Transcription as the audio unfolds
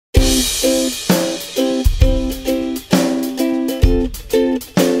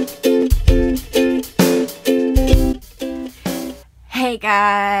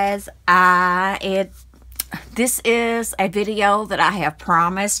guys. This is a video that I have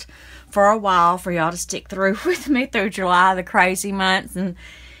promised for a while for y'all to stick through with me through July, the crazy months and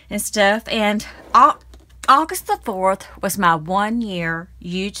stuff. And August the 4th was my 1-year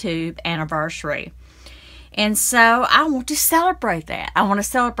YouTube anniversary. And so I want to celebrate that. I want to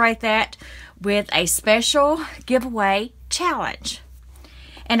celebrate that with a special giveaway challenge.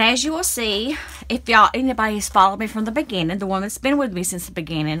 And as you will see, if anybody has followed me from the beginning, the one that's been with me since the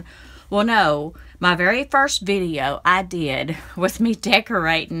beginning, will know my very first video I did was me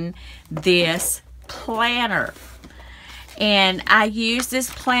decorating this planner. And I used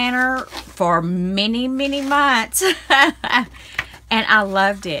this planner for many, many months. And I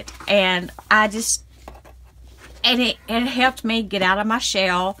loved it. And it helped me get out of my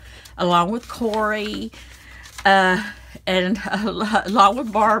shell, along with Corey, and along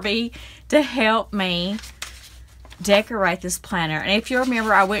with Barbie, to help me decorate this planner. And if you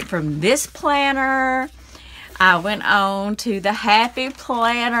remember, I went from this planner, I went on to the Happy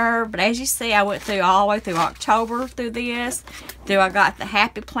Planner, but as you see, I went through all the way through October through this, I got the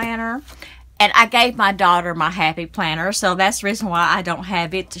Happy Planner, and I gave my daughter my Happy Planner, so that's the reason why I don't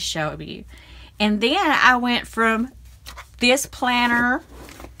have it to show you. And then I went from this planner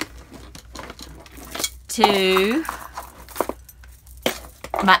to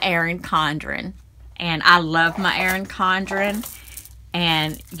my Erin Condren. And I love my Erin Condren.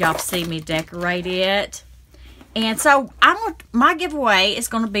 And y'all see me decorate it. And so my giveaway is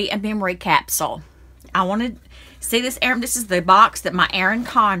going to be a memory capsule. I want to see this. This is the box that my Erin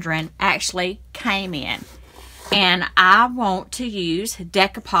Condren actually came in. And I want to use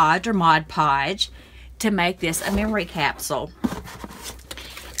decoupage or Mod Podge to make this a memory capsule.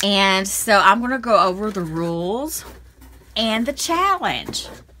 And so I'm going to go over the rules and the challenge.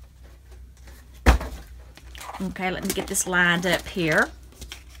 Okay, let me get this lined up here.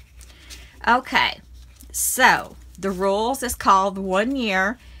 Okay, so the rules is called the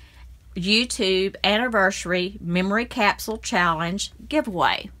 1-year YouTube anniversary memory capsule challenge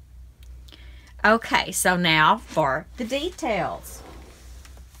giveaway. Okay, so now for the details.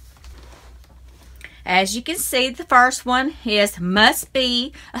 As you can see, the first one is must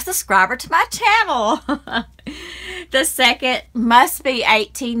be a subscriber to my channel. The second must be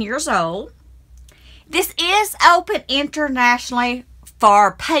 18 years old. This is open internationally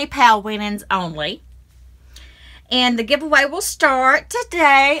for PayPal winnings only. And the giveaway will start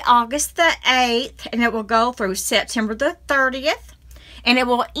today, August the 8th, and it will go through September the 30th. And it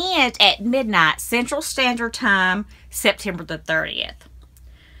will end at midnight Central Standard Time, September the 30th.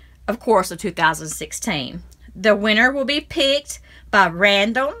 Of course, of 2016. The winner will be picked by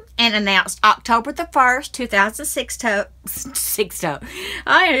random and announced October the 1st, 2016.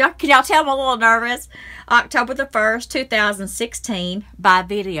 Can y'all tell I'm a little nervous? October the 1st, 2016 by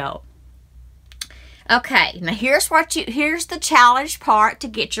video. Okay, now here's the challenge part to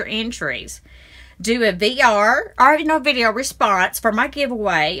get your entries. Do a VR or video response for my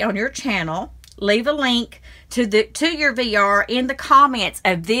giveaway on your channel. Leave a link to your VR in the comments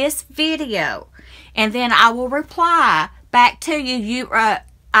of this video, and then I will reply back to you. I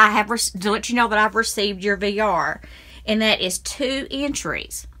have to let you know that I've received your VR, and that is 2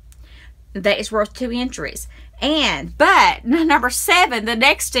 entries. That is worth 2 entries. But number 7, the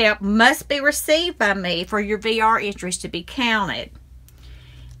next step must be received by me for your VR entries to be counted.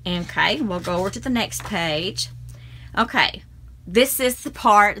 Okay, we'll go over to the next page. Okay, this is the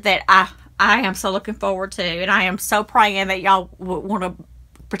part that I am so looking forward to, and I am so praying that y'all want to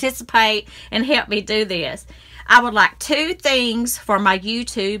participate and help me do this. I would like 2 things for my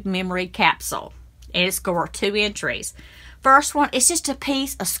YouTube memory capsule, and it's for 2 entries. First one, it's just a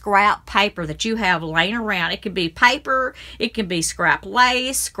piece of scrap paper that you have laying around. It can be paper, it can be scrap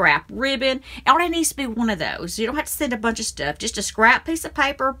lace, scrap ribbon. All it needs to be one of those. You don't have to send a bunch of stuff. Just a scrap piece of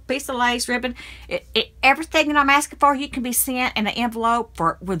paper, piece of lace, ribbon. Everything that I'm asking for, you can be sent in an envelope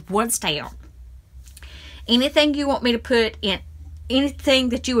with 1 stamp. Anything you want me to put in, anything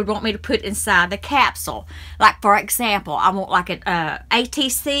that you would want me to put inside the capsule. Like, for example, I want like an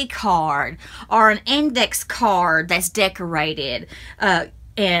ATC card or an index card that's decorated,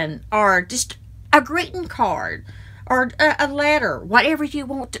 or just a greeting card or a letter, whatever you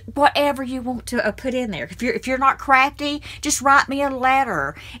want to put in there. If you're not crafty, just write me a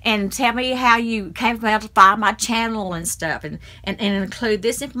letter and tell me how you came about to find my channel and stuff, and include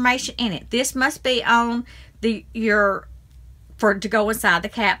this information in it. This must be on to go inside the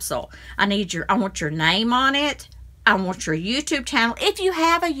capsule. I want your name on it. I want your YouTube channel, if you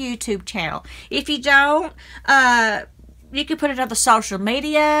have a YouTube channel. If you don't, you can put another social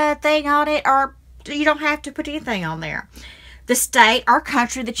media thing on it, or you don't have to put anything on there. the state or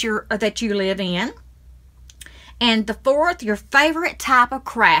country that you live in. And the fourth, your favorite type of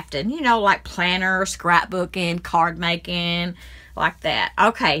crafting. You know, like planner, scrapbooking, card making, like that.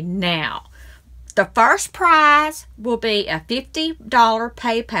 Okay, now, the first prize will be a $50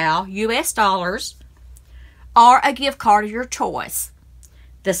 PayPal, US dollars, or a gift card of your choice.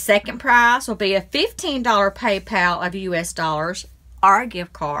 The second prize will be a $15 PayPal of US dollars, or a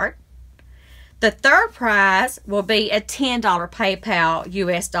gift card. The third prize will be a $10 PayPal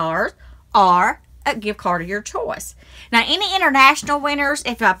US dollars, or a gift card of your choice. Now, any international winners,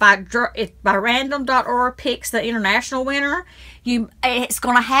 if by random.org picks the international winner, it's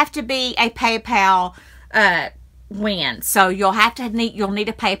going to have to be a PayPal win. So you'll need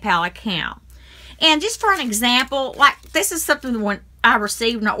a PayPal account. And just for an example, like this is something when I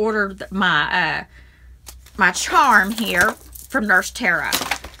received and I ordered my charm here from Nurse Tara.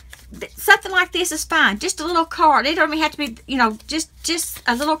 Something like this is fine. Just a little card. It don't even have to be, you know, just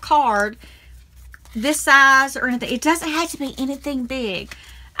a little card this size or anything. It doesn't have to be anything big.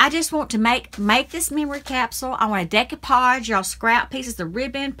 I just want to make this memory capsule. I want to decoupage, y'all scrap pieces of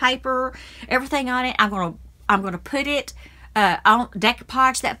ribbon, paper, everything on it. I'm gonna put it on,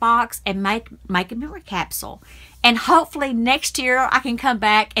 decoupage that box and make a memory capsule. And hopefully next year I can come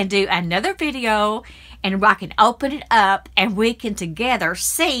back and do another video and I can open it up and we can together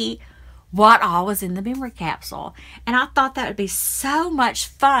see what all was in the memory capsule. And I thought that would be so much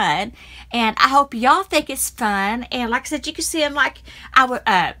fun, and I hope y'all think it's fun. And like I said, you can see them like I would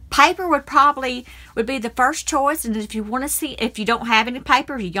paper would be the first choice, and if you want to see, if you don't have any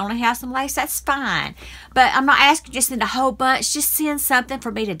paper, you only have some lace, that's fine. But I'm not asking you to send a whole bunch, just send something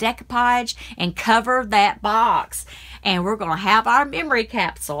for me to decoupage and cover that box. And we're gonna have our memory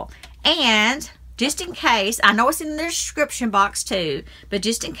capsule. And just in case, I know it's in the description box too, but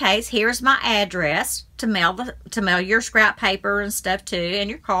just in case, here's my address to mail your scrap paper and stuff to,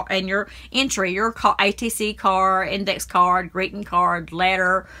 and your entry, your ATC card, index card, greeting card,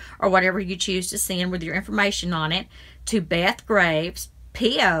 letter, or whatever you choose to send with your information on it, to Beth Graves,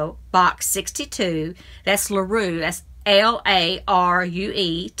 P.O. Box 62. That's LaRue. That's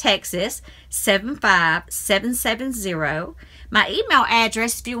L-A-R-U-E, Texas 75770. My email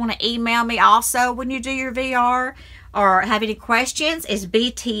address, if you want to email me also when you do your VR or have any questions, is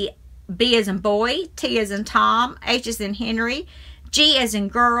B as in boy, T as in Tom, H as in Henry, G as in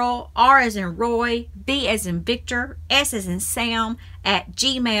girl, R as in Roy, B as in Victor, S as in Sam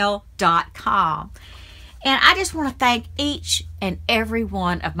 @gmail.com. And I just want to thank each and every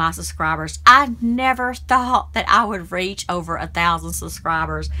one of my subscribers. I never thought that I would reach over 1,000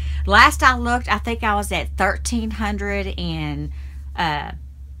 subscribers. Last I looked, I think I was at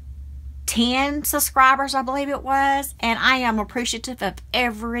 1,310 subscribers, I believe it was. And I am appreciative of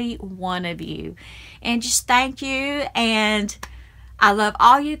every one of you. And just thank you. And I love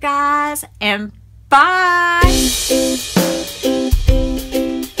all you guys. And bye.